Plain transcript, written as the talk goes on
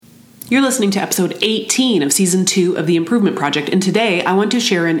You're listening to episode 18 of season 2 of The Improvement Project, and today I want to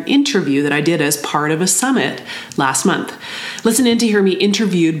share an interview that I did as part of a summit last month. Listen in to hear me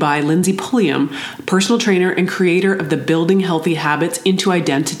interviewed by Lynsey Pulliam, personal trainer and creator of the Building Healthy Habits into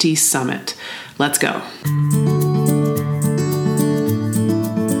Identity Summit. Let's go.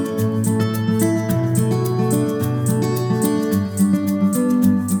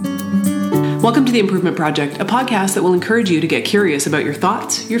 Welcome to The Improvement Project, a podcast that will encourage you to get curious about your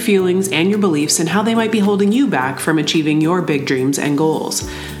thoughts, your feelings, and your beliefs and how they might be holding you back from achieving your big dreams and goals.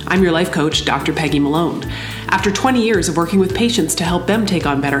 I'm your life coach, Dr. Peggy Malone. After 20 years of working with patients to help them take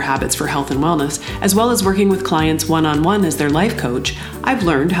on better habits for health and wellness, as well as working with clients one-on-one as their life coach, I've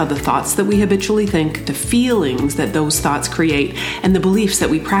learned how the thoughts that we habitually think, the feelings that those thoughts create, and the beliefs that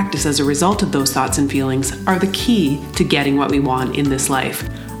we practice as a result of those thoughts and feelings are the key to getting what we want in this life.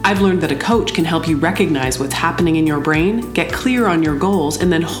 I've learned that a coach can help you recognize what's happening in your brain, get clear on your goals,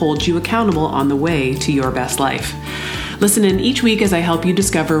 and then hold you accountable on the way to your best life. Listen in each week as I help you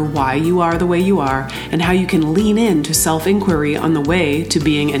discover why you are the way you are and how you can lean into self-inquiry on the way to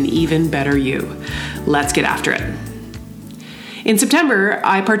being an even better you. Let's get after it. In September,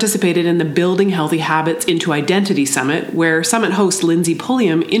 I participated in the Building Healthy Habits into Identity Summit, where summit host Lynsey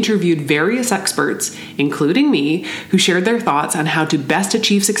Pulliam interviewed various experts, including me, who shared their thoughts on how to best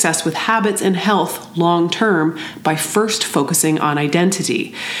achieve success with habits and health long-term by first focusing on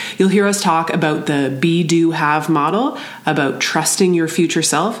identity. You'll hear us talk about the be, do, have model, about trusting your future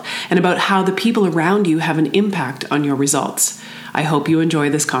self, and about how the people around you have an impact on your results. I hope you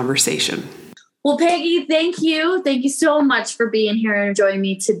enjoy this conversation. Well, Peggy, thank you. Thank you so much for being here and joining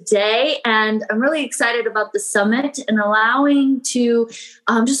me today. And I'm really excited about the summit and allowing to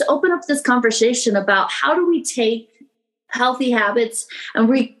just open up this conversation about how do we take healthy habits and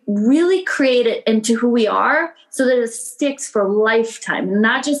really create it into who we are so that it sticks for a lifetime,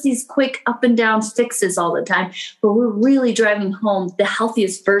 not just these quick up and down fixes all the time, but we're really driving home the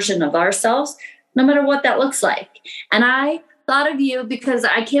healthiest version of ourselves, no matter what that looks like. And I thought of you because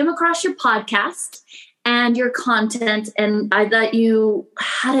I came across your podcast and your content, and I thought you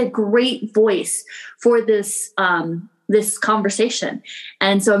had a great voice for this this conversation.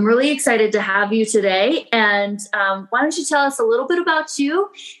 And so I'm really excited to have you today. And why don't you tell us a little bit about you,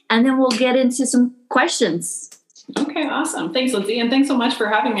 and then we'll get into some questions. Okay, awesome. Thanks, Lynsey. And thanks so much for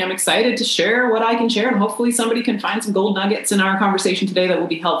having me. I'm excited to share what I can share, and hopefully somebody can find some gold nuggets in our conversation today that will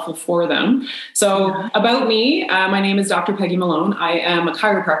be helpful for them. So about me, my name is Dr. Peggy Malone. I am a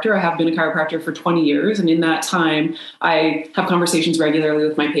chiropractor. I have been a chiropractor for 20 years. And in that time, I have conversations regularly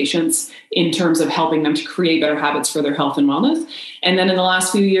with my patients in terms of helping them to create better habits for their health and wellness. And then in the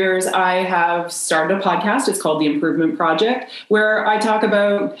last few years, I have started a podcast. It's called The Improvement Project, where I talk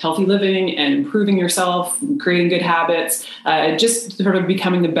about healthy living and improving yourself, creating good habits, just sort of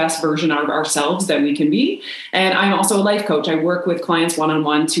becoming the best version of ourselves that we can be. And I'm also a life coach. I work with clients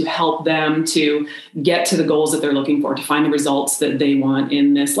one-on-one to help them to get to the goals that they're looking for, to find the results that they want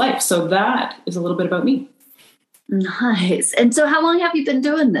in this life. So that is a little bit about me. Nice. And so how long have you been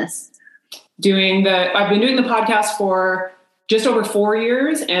doing this? I've been doing the podcast for just over 4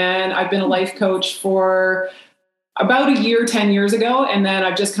 years, and I've been a life coach for about a year, 10 years ago. And then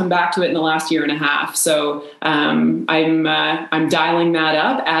I've just come back to it in the last year and a half. So I'm dialing that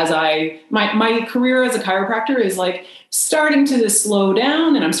up as my career as a chiropractor is like starting to slow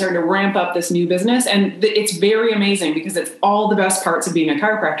down, and I'm starting to ramp up this new business. And it's very amazing because it's all the best parts of being a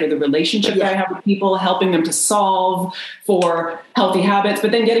chiropractor, the relationship that I have with people, helping them to solve for healthy habits,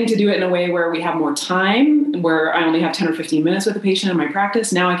 but then getting to do it in a way where we have more time, where I only have 10 or 15 minutes with a patient in my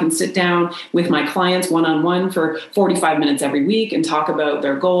practice. Now I can sit down with my clients one-on-one for 45 minutes every week and talk about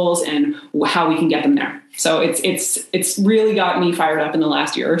their goals and how we can get them there. So it's really got me fired up in the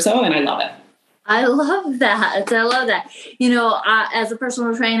last year or so, and I love it. I love that. I love that. As a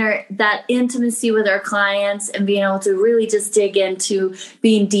personal trainer, that intimacy with our clients and being able to really just dig into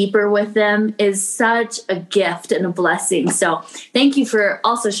being deeper with them is such a gift and a blessing. So thank you for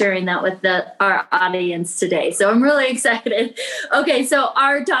also sharing that with our audience today. So I'm really excited. Okay, so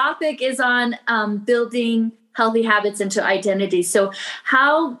our topic is on building healthy habits into identity. So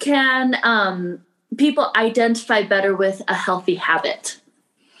how can people identify better with a healthy habit?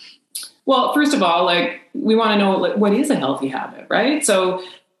 Well, first of all, we want to know what is a healthy habit, right? So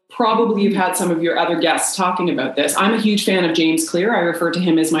probably you've had some of your other guests talking about this. I'm a huge fan of James Clear. I refer to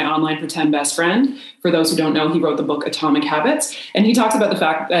him as my online pretend best friend. For those who don't know, he wrote the book Atomic Habits, and he talks about the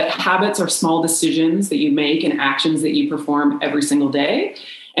fact that habits are small decisions that you make and actions that you perform every single day.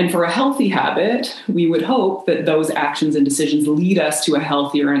 And for a healthy habit, we would hope that those actions and decisions lead us to a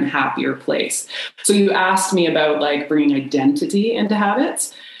healthier and happier place. So you asked me about bringing identity into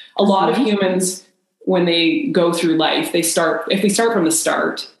habits. a lot of humans, when they go through life, if we start from the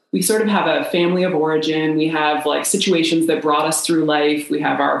start, we sort of have a family of origin. We have like situations that brought us through life. We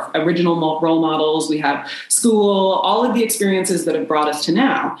have our original role models. We have school, all of the experiences that have brought us to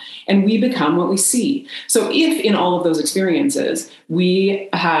now, and we become what we see. So if in all of those experiences, we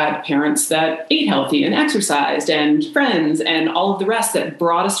had parents that ate healthy and exercised and friends and all of the rest that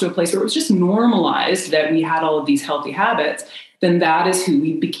brought us to a place where it was just normalized that we had all of these healthy habits, then that is who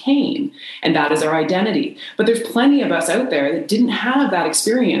we became. And that is our identity. But there's plenty of us out there that didn't have that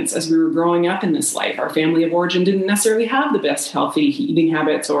experience as we were growing up in this life. Our family of origin didn't necessarily have the best healthy eating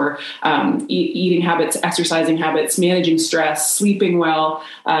habits or eating habits, exercising habits, managing stress, sleeping well,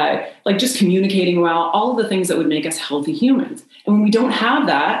 like just communicating well, all of the things that would make us healthy humans. And when we don't have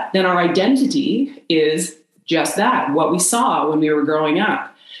that, then our identity is just that, what we saw when we were growing up.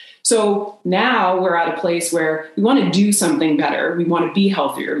 So now we're at a place where we want to do something better. We want to be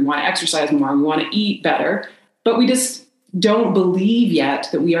healthier. We want to exercise more. We want to eat better. But we just don't believe yet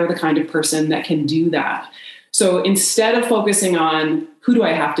that we are the kind of person that can do that. So instead of focusing on who do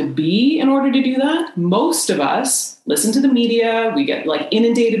I have to be in order to do that, most of us listen to the media. We get like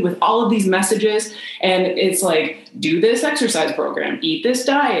inundated with all of these messages. And it's like, do this exercise program, eat this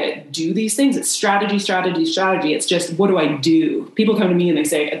diet, do these things. It's strategy, strategy, strategy. It's just, what do I do? People come to me and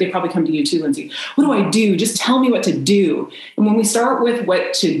they probably come to you too, Lynsey. What do I do? Just tell me what to do. And when we start with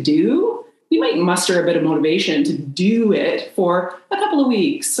what to do, we might muster a bit of motivation to do it for a couple of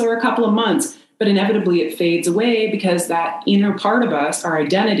weeks or a couple of months. But inevitably it fades away because that inner part of us, our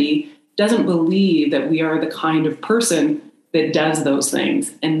identity, doesn't believe that we are the kind of person that does those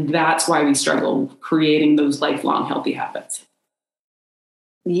things. And that's why we struggle creating those lifelong healthy habits.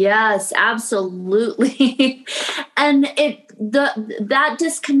 Yes, absolutely. And that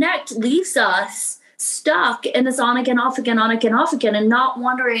disconnect leaves us stuck in this on again, off again, on again, off again, and not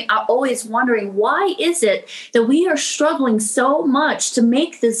wondering, always wondering, why is it that we are struggling so much to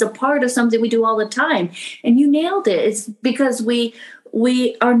make this a part of something we do all the time? And you nailed it. It's because we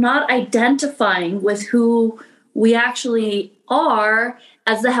are not identifying with who we actually are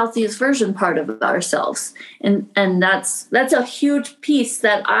as the healthiest version part of ourselves. And that's a huge piece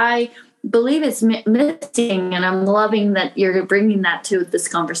that I believe is missing, and I'm loving that you're bringing that to this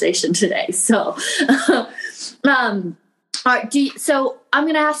conversation today. So, all right, so I'm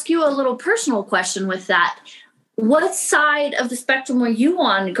going to ask you a little personal question with that. What side of the spectrum were you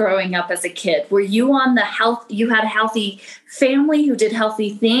on growing up as a kid? Were you on the health? You had a healthy family who did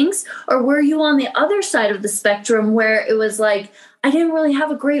healthy things, or were you on the other side of the spectrum where it was like, I didn't really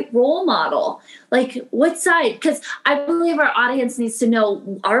have a great role model? Like, what side? Because I believe our audience needs to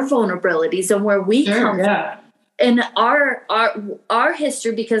know our vulnerabilities and where we come from and our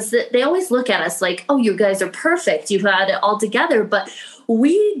history, because they always look at us like, oh, you guys are perfect. You've had it all together. But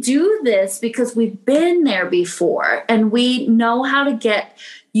we do this because we've been there before and we know how to get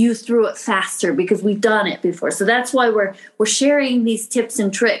you through it faster because we've done it before. So that's why we're sharing these tips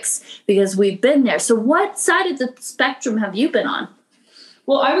and tricks, because we've been there. So what side of the spectrum have you been on?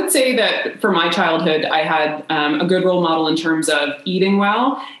 Well, I would say that for my childhood, I had a good role model in terms of eating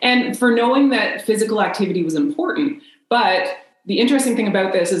well and for knowing that physical activity was important. But the interesting thing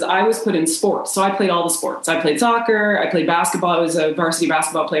about this is I was put in sports. So I played all the sports. I played soccer. I played basketball. I was a varsity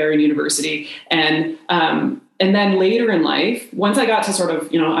basketball player in university. And then later in life, once I got to sort of,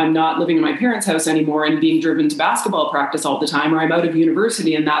 I'm not living in my parents' house anymore and being driven to basketball practice all the time, or I'm out of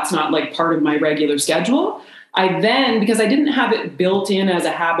university and that's not like part of my regular schedule. I then, because I didn't have it built in as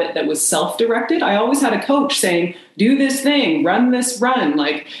a habit that was self-directed, I always had a coach saying, do this thing, run this run,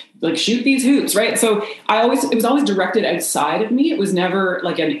 like shoot these hoops, right? So it was always directed outside of me. It was never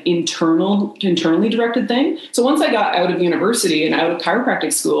like an internally directed thing. So once I got out of university and out of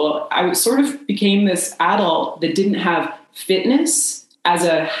chiropractic school, I sort of became this adult that didn't have fitness as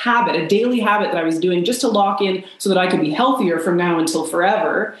a habit, a daily habit that I was doing just to lock in so that I could be healthier from now until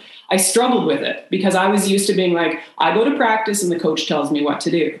forever. I struggled with it because I was used to being like, I go to practice and the coach tells me what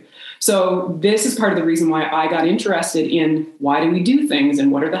to do. So this is part of the reason why I got interested in why do we do things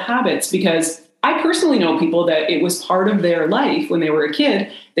and what are the habits? Because I personally know people that it was part of their life when they were a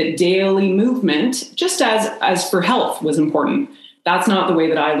kid that daily movement, just as for health, was important. That's not the way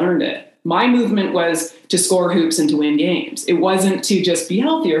that I learned it. My movement was to score hoops and to win games. It wasn't to just be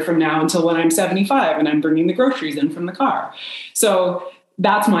healthier from now until when I'm 75 and I'm bringing the groceries in from the car. So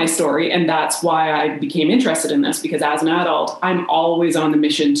that's my story. And that's why I became interested in this, because as an adult, I'm always on the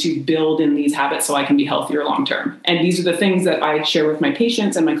mission to build in these habits so I can be healthier long term. And these are the things that I share with my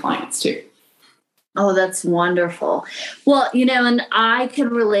patients and my clients too. Oh, that's wonderful. Well, and I can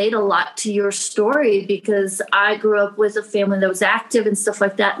relate a lot to your story because I grew up with a family that was active and stuff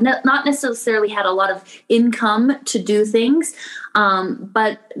like that. Not necessarily had a lot of income to do things.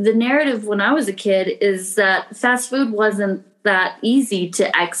 But the narrative when I was a kid is that fast food wasn't that easy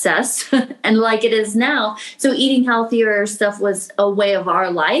to access and like it is now. So eating healthier stuff was a way of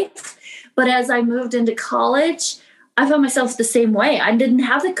our life. But as I moved into college, I found myself the same way. I didn't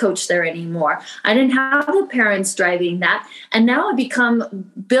have the coach there anymore. I didn't have the parents driving that. And now I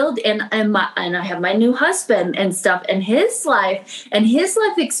become build and I have my new husband and stuff, and his life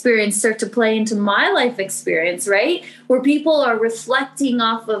experience start to play into my life experience, right? Where people are reflecting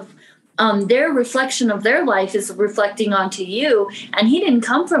off of their reflection of their life is reflecting onto you. And he didn't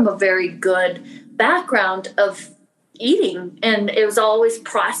come from a very good background of eating, and it was always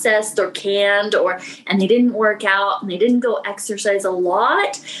processed or canned, and they didn't work out and they didn't go exercise a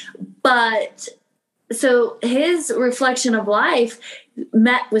lot. But so his reflection of life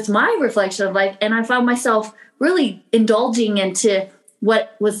met with my reflection of life, and I found myself really indulging into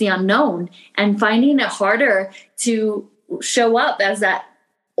what was the unknown and finding it harder to show up as that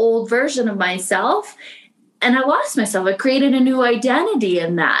old version of myself. And I lost myself. I created a new identity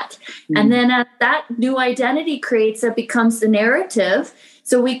in that. Mm-hmm. And then as that new identity creates, it becomes the narrative.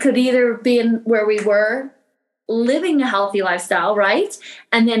 So we could either be in where we were living a healthy lifestyle, right?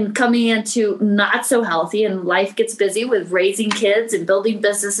 And then coming into not so healthy, and life gets busy with raising kids and building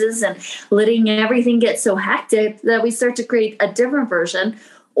businesses and letting everything get so hectic that we start to create a different version.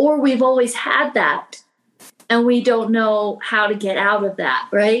 Or we've always had that, and we don't know how to get out of that,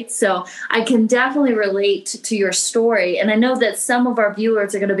 right? So I can definitely relate to your story. And I know that some of our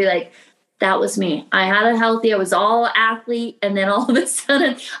viewers are going to be like, that was me. I had a healthy, I was all athlete. And then all of a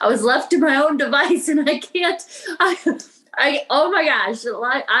sudden I was left to my own device, and oh my gosh.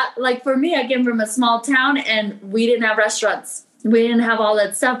 Like for me, I came from a small town and we didn't have restaurants. We didn't have all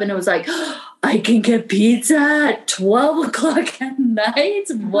that stuff. And it was like, I can get pizza at 12 o'clock at night.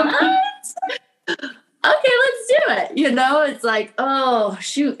 What? Okay, let's do it. It's like, oh,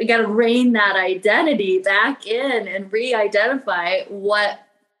 shoot, I got to rein that identity back in and re-identify what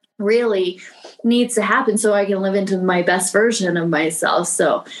really needs to happen so I can live into my best version of myself.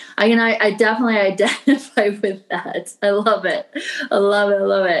 So I definitely identify with that. I love it. I love it. I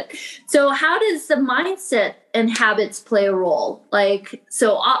love it. So how does the mindset and habits play a role?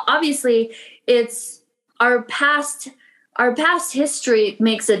 So obviously it's our past history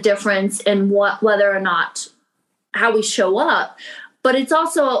makes a difference in whether or not how we show up, but it's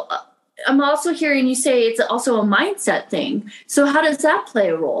also, I'm also hearing you say it's also a mindset thing. So how does that play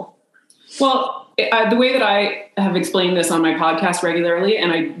a role? Well, the way that I have explained this on my podcast regularly,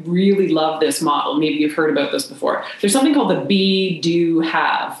 and I really love this model, maybe you've heard about this before, there's something called the be, do,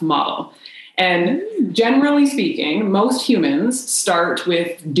 have model. And generally speaking, most humans start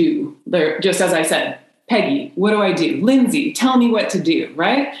with do. They're, just as I said, Peggy, what do I do? Lynsey, tell me what to do,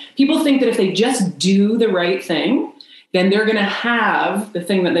 right? People think that if they just do the right thing, then they're going to have the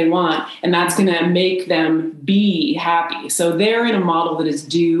thing that they want, and that's going to make them be happy. So they're in a model that is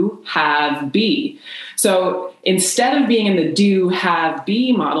do, have, be. So instead of being in the do, have,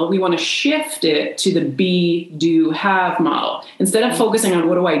 be model, we want to shift it to the be, do, have model. Instead of focusing on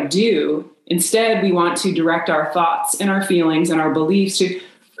what do I do, instead we want to direct our thoughts and our feelings and our beliefs to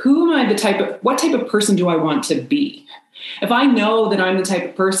what type of person do I want to be? If I know that I'm the type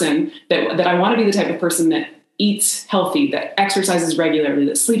of person that I want to be the type of person that eats healthy, that exercises regularly,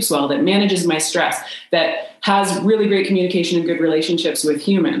 that sleeps well, that manages my stress, that has really great communication and good relationships with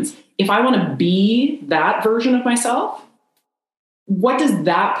humans. If I want to be that version of myself, what does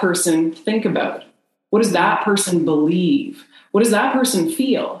that person think about? What does that person believe? What does that person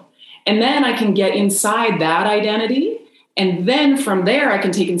feel? And then I can get inside that identity. And then from there, I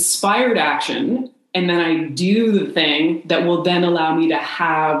can take inspired action, and then I do the thing that will then allow me to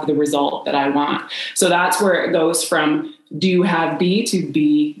have the result that I want. So that's where it goes from do, have, be to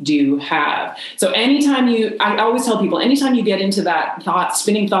be, do, have. So I always tell people, anytime you get into that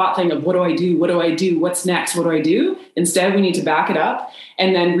spinning thought thing of what do I do? What do I do? What's next? What do I do? Instead, we need to back it up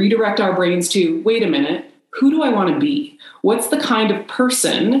and then redirect our brains to, wait a minute, who do I want to be? What's the kind of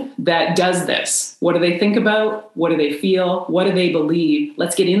person that does this? What do they think about? What do they feel? What do they believe?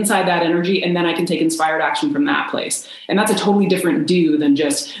 Let's get inside that energy, and then I can take inspired action from that place. And that's a totally different do than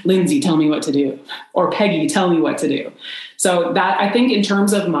just, Lynsey, tell me what to do, or Peggy, tell me what to do. So that, I think in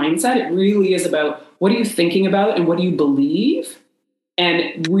terms of mindset, it really is about what are you thinking about and what do you believe?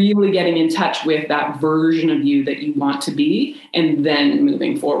 And really getting in touch with that version of you that you want to be, and then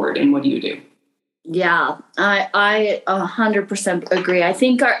moving forward. And what do you do? Yeah, I 100% agree. I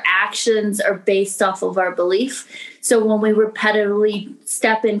think our actions are based off of our belief. So when we repetitively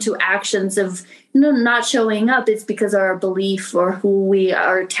step into actions of not showing up, it's because of our belief or who we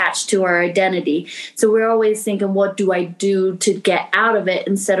are attached to, our identity. So we're always thinking, what do I do to get out of it,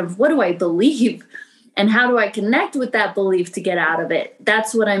 instead of what do I believe and how do I connect with that belief to get out of it?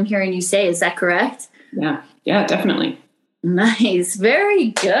 That's what I'm hearing you say. Is that correct? Yeah, definitely. Nice. Very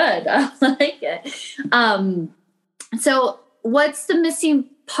good. I like it. So what's the missing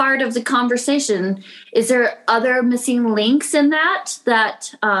part of the conversation? Is there other missing links in that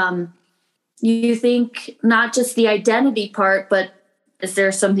you think, not just the identity part, but is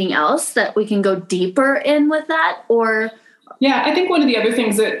there something else that we can go deeper in with that? Or yeah, I think one of the other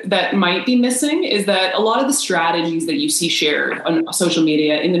things that might be missing is that a lot of the strategies that you see shared on social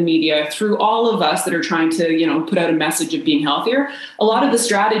media, in the media, through all of us that are trying to, put out a message of being healthier, a lot of the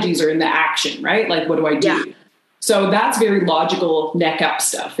strategies are in the action, right? Like, what do I do? Yeah. So that's very logical neck up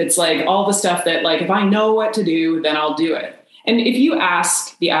stuff. It's like all the stuff that, like, if I know what to do, then I'll do it. And if you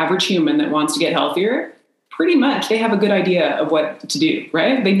ask the average human that wants to get healthier, pretty much they have a good idea of what to do,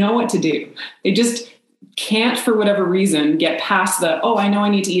 right? They know what to do. They just can't, for whatever reason, get past I know I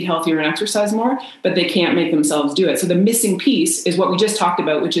need to eat healthier and exercise more, but they can't make themselves do it. So the missing piece is what we just talked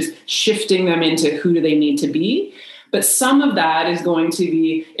about, which is shifting them into who do they need to be. But some of that is going to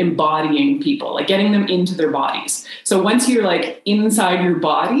be embodying people, like getting them into their bodies. So once you're like inside your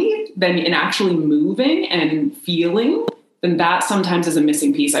body, then and actually moving and feeling, then that sometimes is a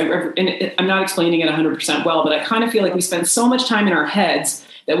missing piece. I'm not explaining it 100% well, but I kind of feel like we spend so much time in our heads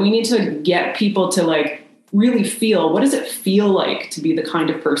that we need to get people to like really feel, what does it feel like to be the kind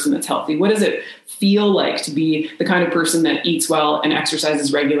of person that's healthy? What does it feel like to be the kind of person that eats well and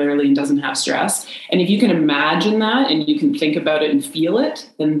exercises regularly and doesn't have stress? And if you can imagine that and you can think about it and feel it,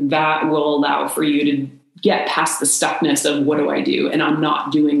 then that will allow for you to get past the stuckness of what do I do? And I'm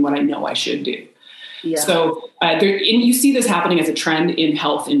not doing what I know I should do. Yeah. So and you see this happening as a trend in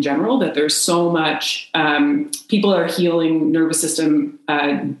health in general, that there's so much, people are healing nervous system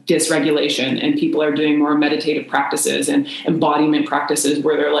dysregulation, and people are doing more meditative practices and embodiment practices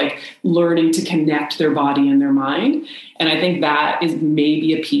where they're like learning to connect their body and their mind. And I think that is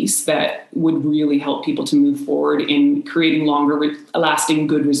maybe a piece that would really help people to move forward in creating longer lasting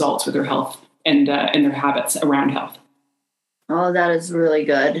good results with their health and their habits around health. Oh, that is really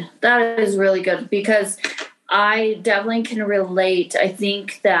good. That is really good, because I definitely can relate. I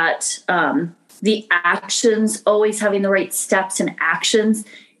think that the actions, always having the right steps and actions,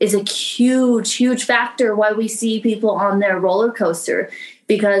 is a huge, huge factor why we see people on their roller coaster,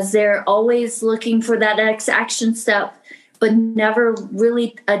 because they're always looking for that next action step, but never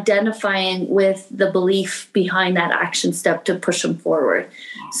really identifying with the belief behind that action step to push them forward.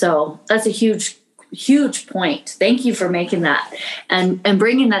 So that's a huge point. Thank you for making that and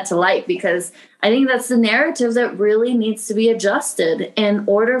bringing that to light, because I think that's the narrative that really needs to be adjusted in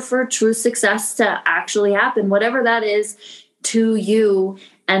order for true success to actually happen, whatever that is to you,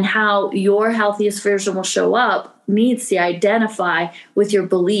 and how your healthiest version will show up needs to identify with your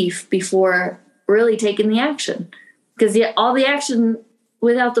belief before really taking the action. Because all the action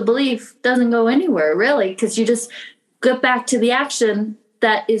without the belief doesn't go anywhere, really, because you just get back to the action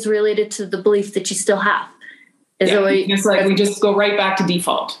that is related to the belief that you still have. We just go right back to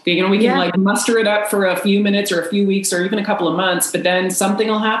default. We can like muster it up for a few minutes or a few weeks or even a couple of months, but then something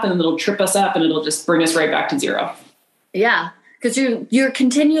will happen and it'll trip us up and it'll just bring us right back to zero. Yeah, because you're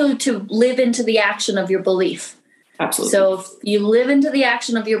continuing to live into the action of your belief. Absolutely. So if you live into the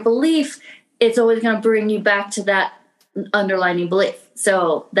action of your belief, it's always going to bring you back to that underlying belief.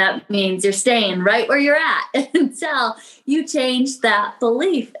 So that means you're staying right where you're at until you change that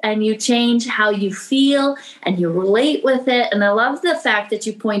belief and you change how you feel and you relate with it. And I love the fact that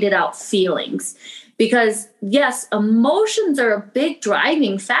you pointed out feelings, because yes, emotions are a big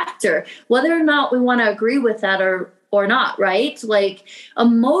driving factor, whether or not we want to agree with that or not, right? Like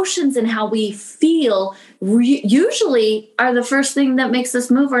emotions and how we feel usually are the first thing that makes us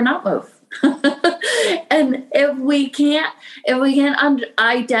move or not move. And if we can't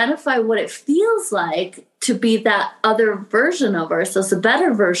identify what it feels like to be that other version of ourselves, a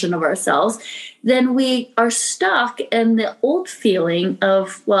better version of ourselves, then we are stuck in the old feeling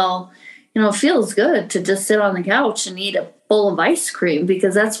of, well, it feels good to just sit on the couch and eat a bowl of ice cream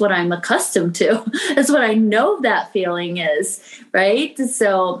because that's what I'm accustomed to. That's what I know that feeling is, right?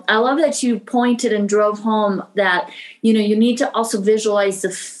 So I love that you pointed and drove home that, you need to also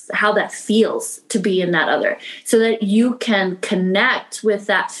visualize how that feels to be in that other, so that you can connect with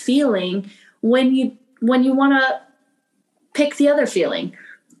that feeling when you want to pick the other feeling.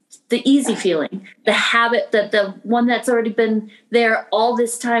 the easy feeling, the habit, that the one that's already been there all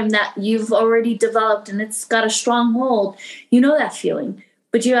this time that you've already developed and it's got a strong hold. You know that feeling,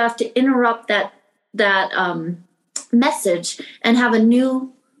 but you have to interrupt that message and have a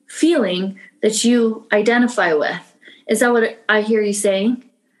new feeling that you identify with. Is that what I hear you saying?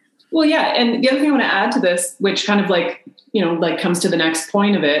 Well, yeah. And the other thing I want to add to this, which kind of comes to the next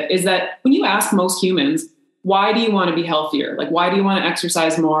point of it, is that when you ask most humans, why do you want to be healthier? Like, why do you want to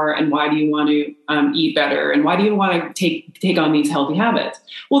exercise more? And why do you want to eat better? And why do you want to take on these healthy habits?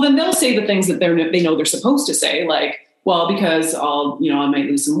 Well, then they'll say the things that they know they're supposed to say, like, well, because I might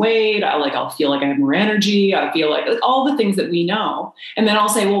lose some weight. I'll feel like I have more energy. I feel like all the things that we know. And then I'll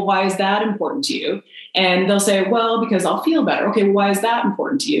say, well, why is that important to you? And they'll say, well, because I'll feel better. Okay, well, why is that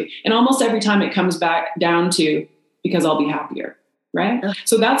important to you? And almost every time it comes back down to, because I'll be happier. Right?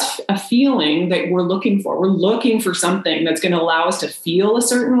 So that's a feeling that we're looking for. We're looking for something that's going to allow us to feel a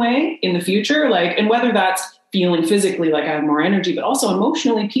certain way in the future. And whether that's feeling physically like I have more energy, but also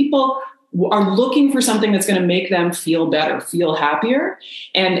emotionally, people are looking for something that's going to make them feel better, feel happier.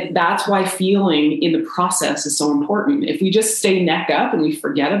 And that's why feeling in the process is so important. If we just stay neck up and we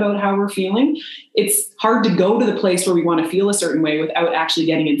forget about how we're feeling, it's hard to go to the place where we want to feel a certain way without actually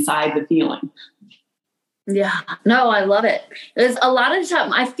getting inside the feeling. Yeah, no, I love it. There's a lot of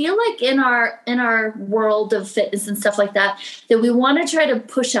time. I feel like in our world of fitness and stuff like that we want to try to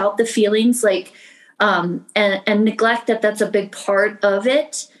push out the feelings, and neglect that that's a big part of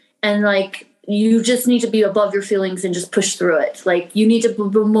it. And you just need to be above your feelings and just push through it. You need to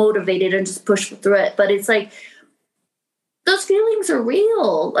be motivated and just push through it. But it's those feelings are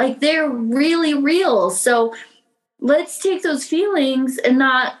real. They're really real. So let's take those feelings and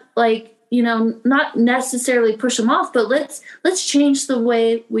not not necessarily push them off, but let's change the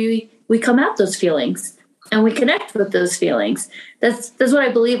way we come at those feelings and we connect with those feelings. That's what I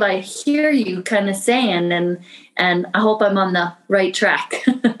believe I hear you kind of saying, and I hope I'm on the right track.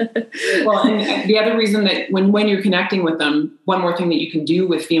 Well, and the other reason that when you're connecting with them, one more thing that you can do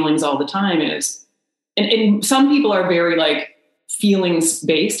with feelings all the time is, and some people are very feelings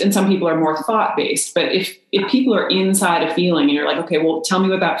based and some people are more thought based. But if people are inside a feeling and you're like, okay, well, tell me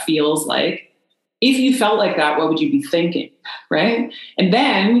what that feels like. If you felt like that, what would you be thinking? Right. And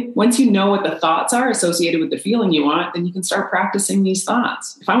then once you know what the thoughts are associated with the feeling you want, then you can start practicing these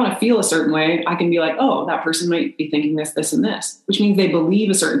thoughts. If I want to feel a certain way, I can be like, oh, that person might be thinking this, this, and this, which means they believe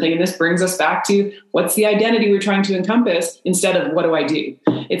a certain thing. And this brings us back to what's the identity we're trying to encompass instead of what do I do?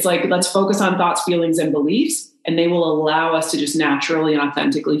 It's let's focus on thoughts, feelings, and beliefs. And they will allow us to just naturally and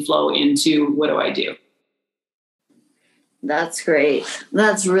authentically flow into what do I do? That's great.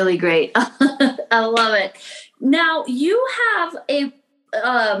 That's really great. I love it. Now you have a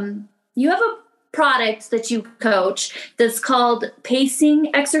product that you coach that's called pacing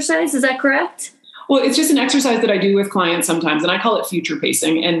exercise. Is that correct? Well, it's just an exercise that I do with clients sometimes, and I call it future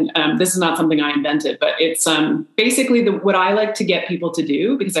pacing. And this is not something I invented, but it's basically what I like to get people to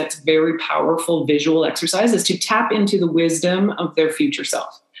do, because that's a very powerful visual exercise, is to tap into the wisdom of their future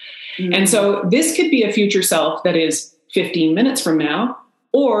self. Mm-hmm. And so this could be a future self that is 15 minutes from now,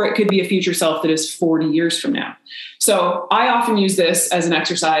 or it could be a future self that is 40 years from now. So I often use this as an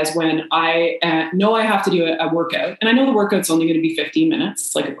exercise when I know I have to do a workout, and I know the workout's only going to be 15 minutes.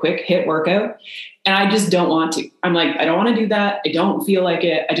 It's like a quick hit workout. And I just don't want to. I'm like, I don't want to do that. I don't feel like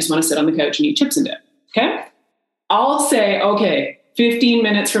it. I just want to sit on the couch and eat chips and dip. Okay. I'll say, okay, 15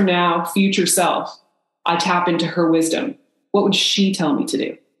 minutes from now, future self, I tap into her wisdom. What would she tell me to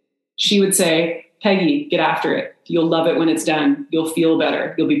do? She would say, Peggy, get after it. You'll love it when it's done. You'll feel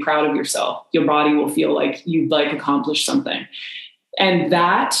better. You'll be proud of yourself. Your body will feel like you've accomplished something. And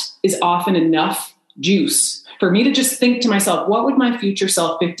that is often enough juice for me to just think to myself, what would my future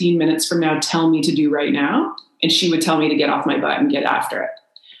self 15 minutes from now tell me to do right now? And she would tell me to get off my butt and get after it.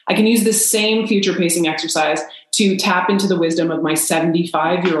 I can use this same future pacing exercise to tap into the wisdom of my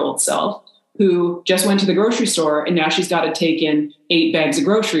 75-year-old self, who just went to the grocery store and now she's got to take in 8 bags of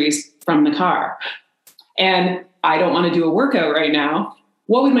groceries from the car. And I don't want to do a workout right now.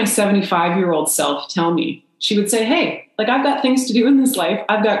 What would my 75-year-old self tell me? She would say, hey, I've got things to do in this life.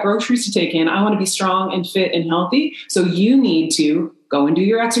 I've got groceries to take in. I want to be strong and fit and healthy. So you need to go and do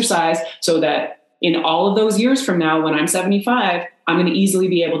your exercise so that in all of those years from now, when I'm 75, I'm going to easily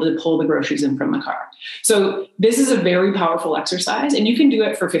be able to pull the groceries in from the car. So this is a very powerful exercise, and you can do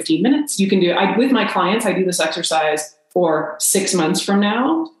it for 15 minutes. You can do it with my clients. I do this exercise for 6 months from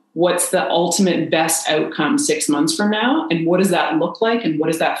now. what's the ultimate best outcome 6 months from now? And what does that look like? And what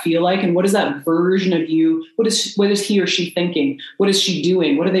does that feel like? And what is that version of you? What is he or she thinking? What is she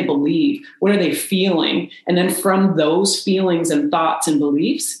doing? What do they believe? What are they feeling? And then from those feelings and thoughts and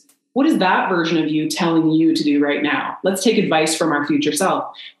beliefs, what is that version of you telling you to do right now? Let's take advice from our future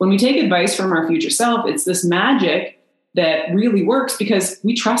self. When we take advice from our future self, it's this magic that really works because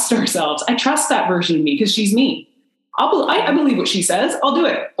we trust ourselves. I trust that version of me because she's me. I believe what she says. I'll do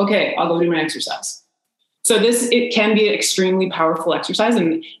it. Okay, I'll go do my exercise. So it can be an extremely powerful exercise.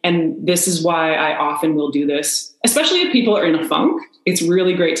 And this is why I often will do this, especially if people are in a funk. It's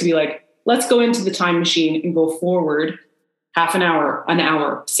really great to be like, let's go into the time machine and go forward half an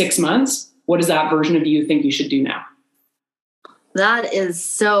hour, 6 months. What does that version of you think you should do now? That is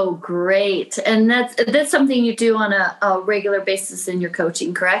so great. And that's something you do on a regular basis in your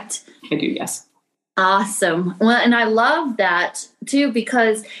coaching, correct? I do, yes. Awesome. Well, and I love that too,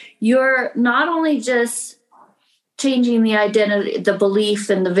 because you're not only just changing the identity, the belief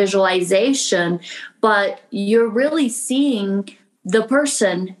and the visualization, but you're really seeing the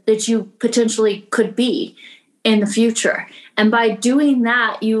person that you potentially could be in the future. And by doing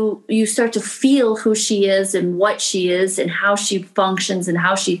that, you start to feel who she is and what she is and how she functions and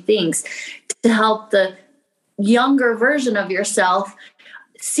how she thinks to help the younger version of yourself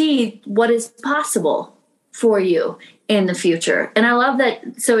see what is possible for you in the future. And I love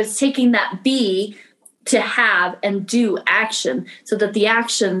that. So it's taking that be to have and do action so that the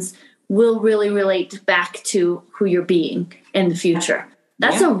actions will really relate back to who you're being in the future.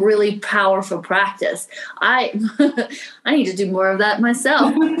 That's a really powerful practice. I need to do more of that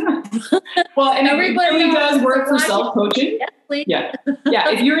myself. Well, and everybody really does work for self-coaching. Yes, please. Yeah.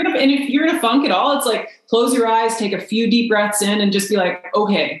 If you're in a funk at all, it's like close your eyes, take a few deep breaths in, and just be like,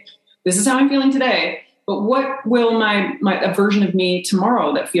 okay, this is how I'm feeling today. But what will a version of me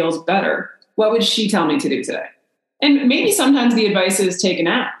tomorrow that feels better? What would she tell me to do today? And maybe sometimes the advice is take a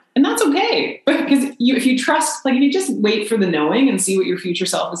nap. And that's okay, because if you trust, like if you just wait for the knowing and see what your future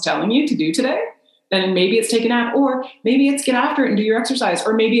self is telling you to do today, then maybe it's take a nap, or maybe it's get after it and do your exercise,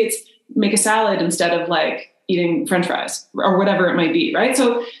 or maybe it's make a salad instead of like eating French fries or whatever it might be, right?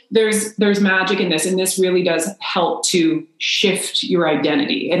 So there's magic in this, and this really does help to shift your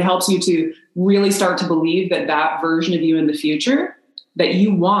identity. It helps you to really start to believe that version of you in the future that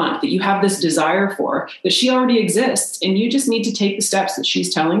you want, that you have this desire for, that she already exists. And you just need to take the steps that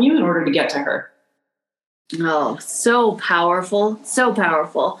she's telling you in order to get to her. Oh, so powerful. So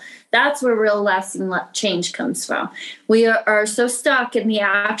powerful. That's where real lasting change comes from. We are so stuck in the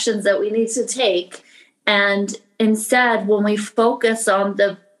actions that we need to take. And instead, when we focus on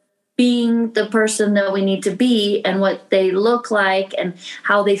being the person that we need to be and what they look like and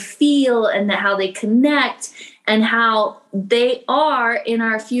how they feel and how they connect and how they are in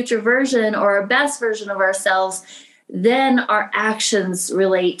our future version or our best version of ourselves, then our actions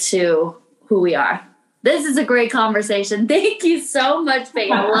relate to who we are. This is a great conversation. Thank you so much,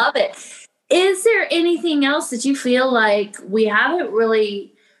 Peggy. I love it. Is there anything else that you feel like we haven't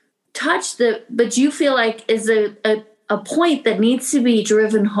really touched but you feel like is a point that needs to be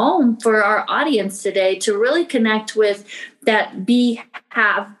driven home for our audience today to really connect with that be,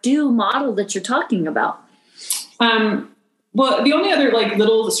 have, do model that you're talking about? Well, the only other like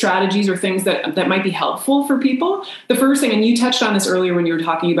little strategies or things that might be helpful for people, the first thing, and you touched on this earlier when you were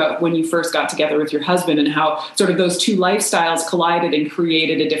talking about when you first got together with your husband and how sort of those two lifestyles collided and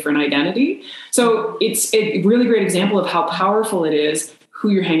created a different identity. So it's a really great example of how powerful it is who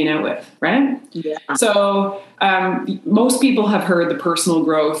you're hanging out with, right? Yeah. So most people have heard the personal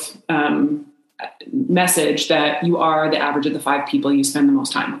growth message that you are the average of the 5 people you spend the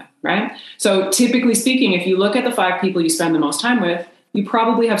most time with, right? So typically speaking, if you look at the 5 people you spend the most time with, you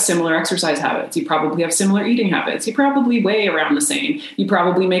probably have similar exercise habits. You probably have similar eating habits. You probably weigh around the same. You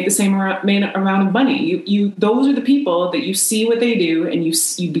probably make the same amount of money. Those are the people that you see what they do, and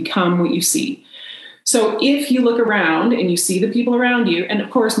you become what you see. So if you look around and you see the people around you, and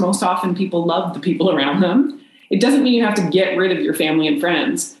of course, most often people love the people around them, it doesn't mean you have to get rid of your family and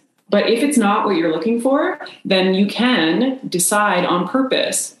friends. But if it's not what you're looking for, then you can decide on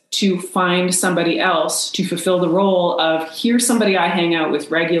purpose to find somebody else to fulfill the role of here's somebody I hang out with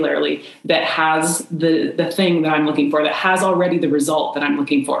regularly that has the thing that I'm looking for, that has already the result that I'm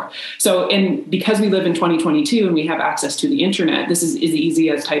looking for. So, and because we live in 2022 and we have access to the internet, this is as easy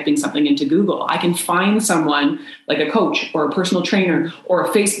as typing something into Google. I can find someone like a coach or a personal trainer or a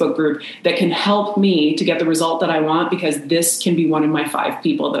Facebook group that can help me to get the result that I want, because this can be one of my 5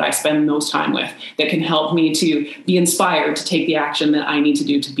 people that I spend most time with that can help me to be inspired to take the action that I need to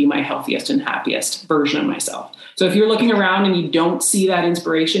do to be be my healthiest and happiest version of myself. So if you're looking around and you don't see that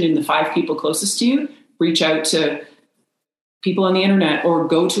inspiration in the 5 people closest to you, reach out to people on the internet or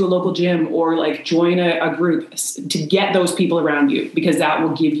go to a local gym or like join a group to get those people around you, because that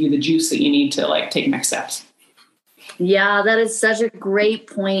will give you the juice that you need to like take next steps. Yeah, that is such a great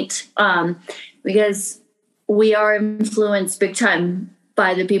point. Because we are influenced big time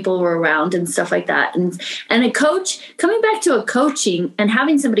by the people we're around and stuff like that. And a coach, coming back to a coaching and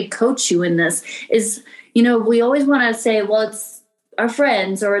having somebody coach you in this is, we always want to say, well, it's our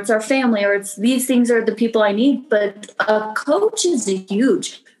friends or it's our family or it's these things are the people I need. But a coach is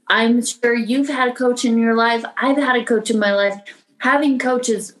huge. I'm sure you've had a coach in your life. I've had a coach in my life. Having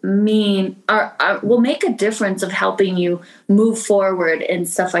coaches will make a difference of helping you move forward and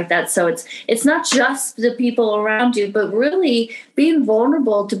stuff like that. So it's not just the people around you, but really being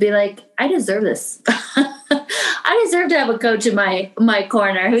vulnerable to be like, I deserve this. I deserve to have a coach in my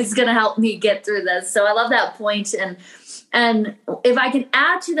corner who's going to help me get through this. So I love that point. And if I can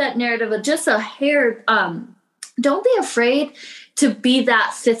add to that narrative of just a hair, don't be afraid to be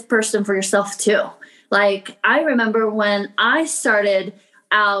that 5th person for yourself too. Like, I remember when I started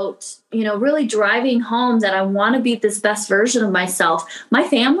out, really driving home that I want to be this best version of myself. My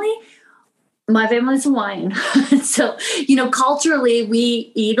family's Hawaiian. So, culturally,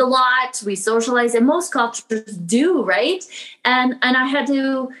 we eat a lot, we socialize, and most cultures do, right? And I had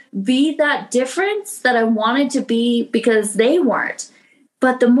to be that difference that I wanted to be because they weren't.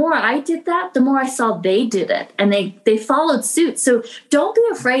 But the more I did that, the more I saw they did it, and they followed suit. So don't be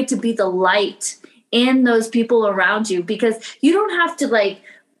afraid to be the light in those people around you, because you don't have to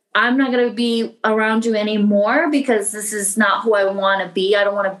I'm not going to be around you anymore because this is not who I want to be. I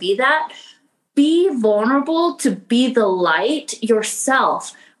don't want to be that. Be vulnerable to be the light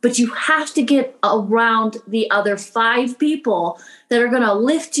yourself, but you have to get around the other 5 people that are going to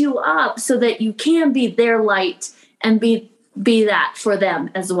lift you up so that you can be their light and be that for them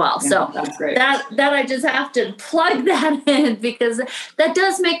as well. Yeah, so that's great. That I just have to plug that in because that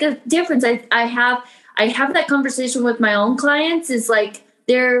does make a difference. I have that conversation with my own clients is like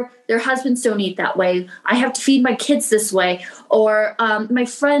their husbands don't eat that way. I have to feed my kids this way, or my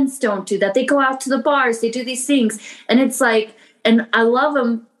friends don't do that. They go out to the bars, they do these things, and it's like, and I love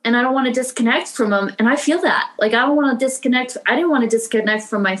them and I don't want to disconnect from them. And I feel that I don't want to disconnect. I didn't want to disconnect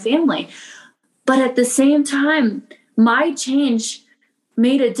from my family, but at the same time, my change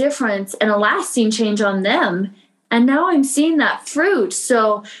made a difference and a lasting change on them. And now I'm seeing that fruit.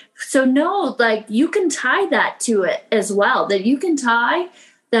 So no, you can tie that to it as well, that you can tie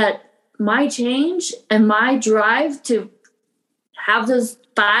that my change and my drive to have those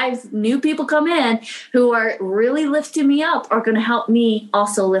 5 new people come in who are really lifting me up are going to help me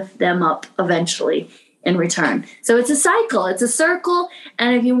also lift them up eventually in return. So it's a cycle, it's a circle.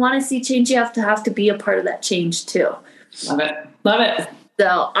 And if you want to see change, you have to be a part of that change too. Love it.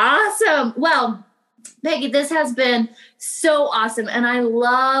 So awesome. Well, Peggy, this has been so awesome. And I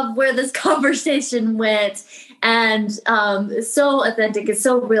love where this conversation went, and so authentic. It's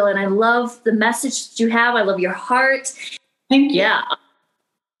so real. And I love the message that you have. I love your heart. Thank you. Yeah.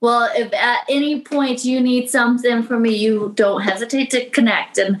 Well, if at any point you need something from me, you don't hesitate to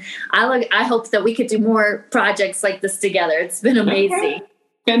connect. And I hope that we could do more projects like this together. It's been amazing. Okay.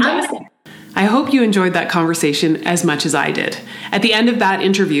 Fantastic. I hope you enjoyed that conversation as much as I did. At the end of that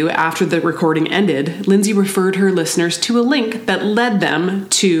interview, after the recording ended, Lynsey referred her listeners to a link that led them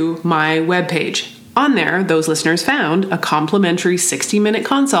to my webpage. On there, those listeners found a complimentary 60-minute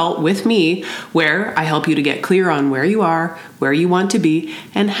consult with me where I help you to get clear on where you are, where you want to be,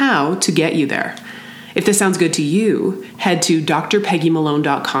 and how to get you there. If this sounds good to you, head to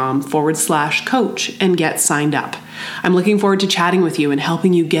drpeggymalone.com/coach and get signed up. I'm looking forward to chatting with you and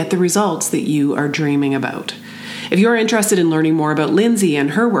helping you get the results that you are dreaming about. If you're interested in learning more about Lynsey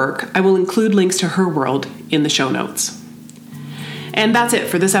and her work, I will include links to her world in the show notes. And that's it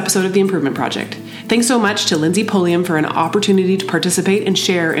for this episode of The Improvement Project. Thanks so much to Lynsey Pulliam for an opportunity to participate and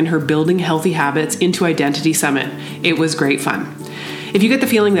share in her Building Healthy Habits into Identity Summit. It was great fun. If you get the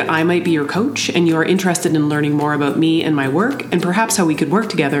feeling that I might be your coach and you are interested in learning more about me and my work and perhaps how we could work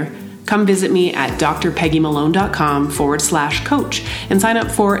together, come visit me at drpeggymalone.com/coach and sign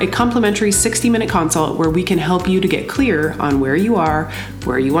up for a complimentary 60-minute consult where we can help you to get clear on where you are,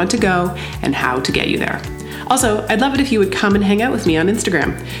 where you want to go, and how to get you there. Also, I'd love it if you would come and hang out with me on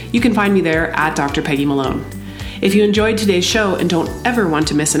Instagram. You can find me there at Dr. Peggy Malone. If you enjoyed today's show and don't ever want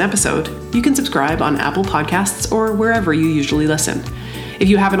to miss an episode, you can subscribe on Apple Podcasts or wherever you usually listen. If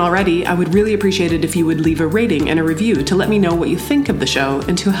you haven't already, I would really appreciate it if you would leave a rating and a review to let me know what you think of the show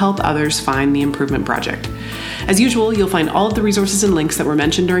and to help others find the Improvement Project. As usual, you'll find all of the resources and links that were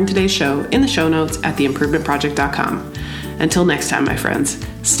mentioned during today's show in the show notes at theimprovementproject.com. Until next time, my friends,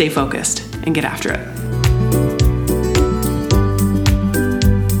 stay focused and get after it.